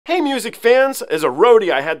Hey music fans, as a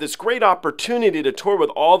roadie I had this great opportunity to tour with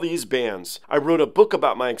all these bands. I wrote a book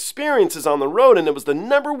about my experiences on the road and it was the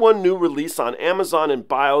 #1 new release on Amazon and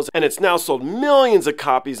Bios and it's now sold millions of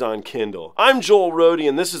copies on Kindle. I'm Joel Roadie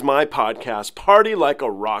and this is my podcast, Party Like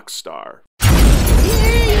a Rock Star.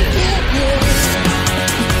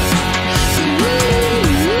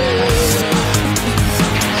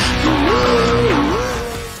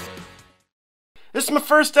 This is my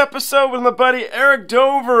first episode with my buddy Eric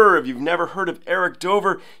Dover. If you've never heard of Eric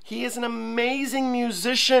Dover, he is an amazing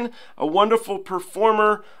musician, a wonderful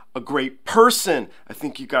performer, a great person. I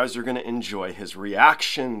think you guys are going to enjoy his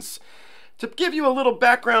reactions. To give you a little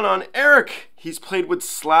background on Eric, he's played with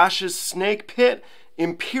Slash's Snakepit,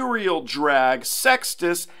 Imperial Drag,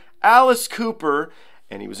 Sextus, Alice Cooper,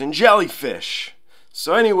 and he was in Jellyfish.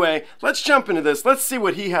 So anyway, let's jump into this. Let's see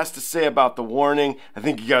what he has to say about The Warning. I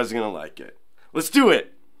think you guys are going to like it. Let's do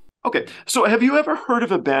it. Okay, so have you ever heard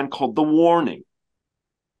of a band called The Warning?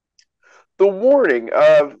 The Warning,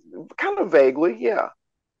 kind of vaguely, yeah.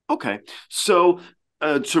 Okay, so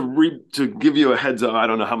to give you a heads up, I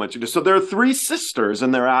don't know how much you do. So there are 3 sisters,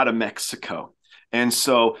 and they're out of Mexico, and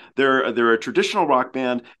so they're a traditional rock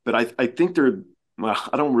band. But I think they're, well,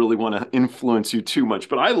 I don't really want to influence you too much,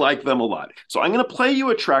 but I like them a lot. So I'm going to play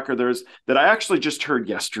you a track of theirs that I actually just heard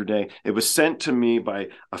yesterday. It was sent to me by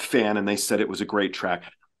a fan, and they said it was a great track.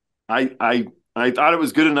 I thought it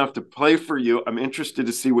was good enough to play for you. I'm interested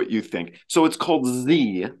to see what you think. So it's called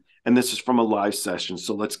Z, and this is from a live session.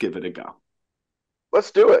 So let's give it a go.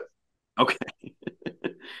 Let's do it. Okay.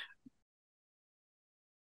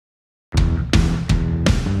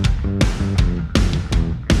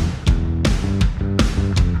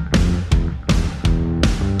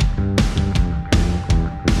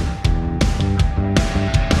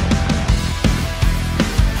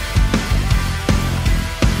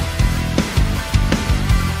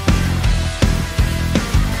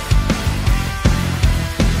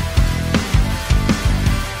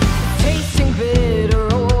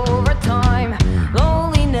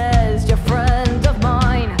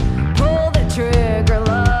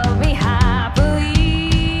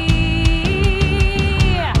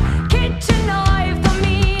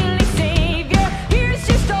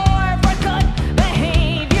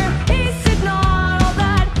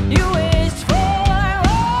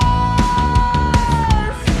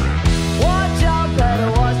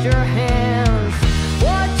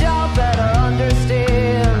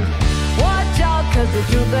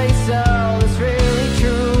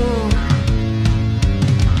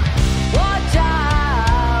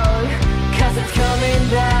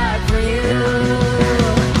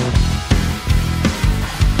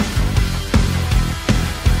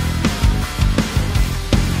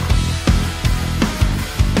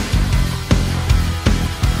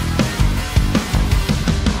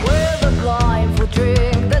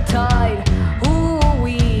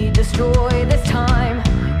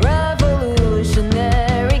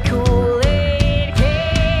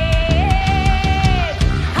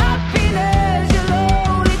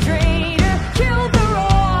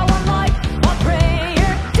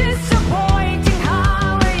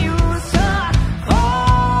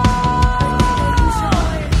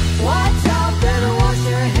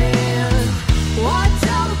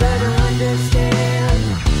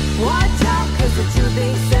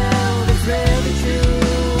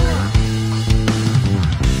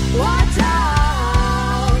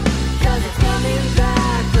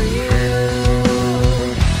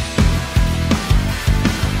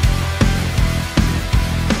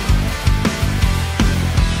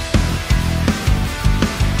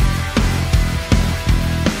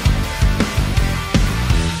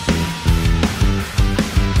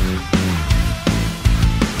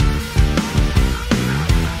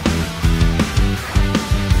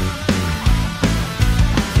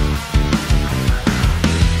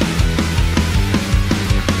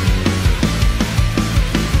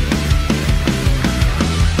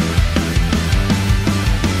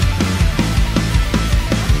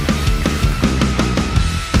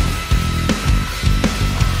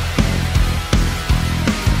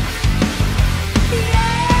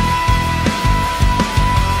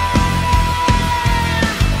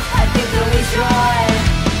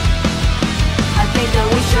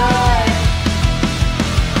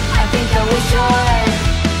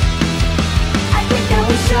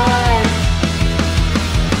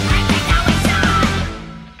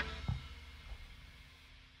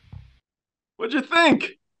 What'd you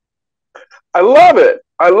think? I love it.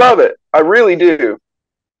 I love it. I really do.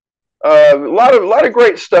 A lot of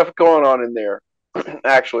great stuff going on in there,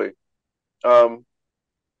 actually.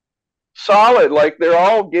 Solid. Like they're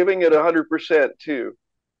all giving it 100% too.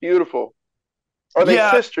 Beautiful. Are they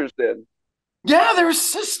Yeah, sisters then? yeah, they're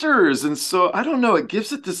sisters, and so I don't know. It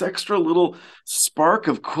gives it this extra little spark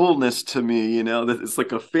of coolness to me. You know, that it's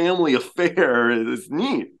like a family affair. It's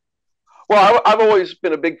neat. Well, I've always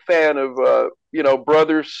been a big fan of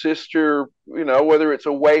brother sister. Whether it's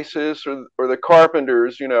Oasis or the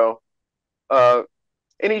Carpenters. Uh,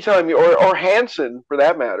 anytime or Hanson for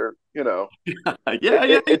that matter. Yeah,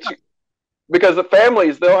 yeah, It's because the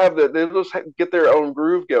families they'll just get their own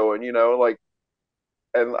groove going. Like,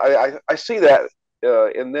 and I see that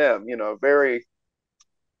in them. Very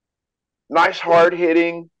nice, yeah. hard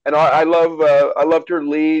hitting, and I loved her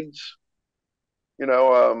leads. You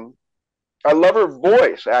know, I love her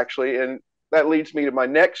voice actually, and that leads me to my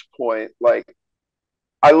next point. Like,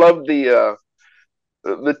 I love the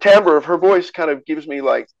timbre of her voice. Kind of gives me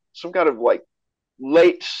like some kind of like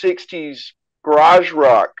late '60s garage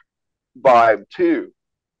rock vibe too,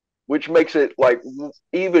 which makes it like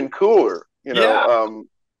even cooler. Yeah.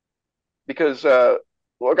 Because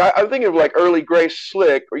look, I'm thinking of like early Grace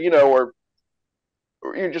Slick, or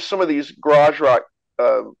just some of these garage rock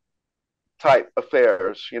uh, type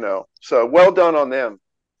affairs. So well done on them.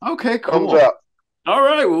 Okay, Thumbs cool. up. All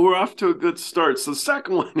right, well, we're off to a good start. So, the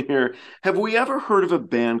second one here, have we ever heard of a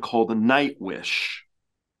band called Nightwish?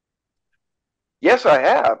 Yes, I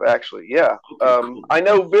have actually. Yeah, Okay, cool. I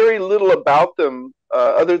know very little about them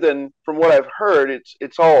other than from what I've heard.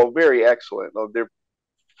 It's all very excellent. They're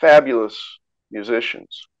fabulous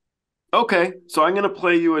musicians. Okay, so I'm going to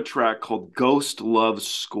play you a track called Ghost Love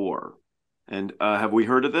Score. And have we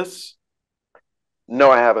heard of this? No,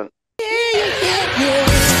 I haven't.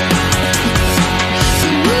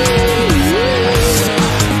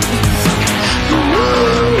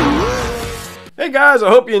 Hey guys, I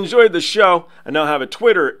hope you enjoyed the show. I now have a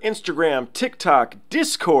Twitter, Instagram, TikTok,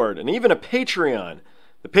 Discord, and even a Patreon.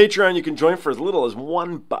 The Patreon you can join for as little as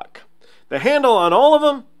 $1. The handle on all of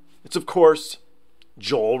them, it's of course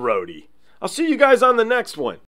Joel Roadie. I'll see you guys on the next one.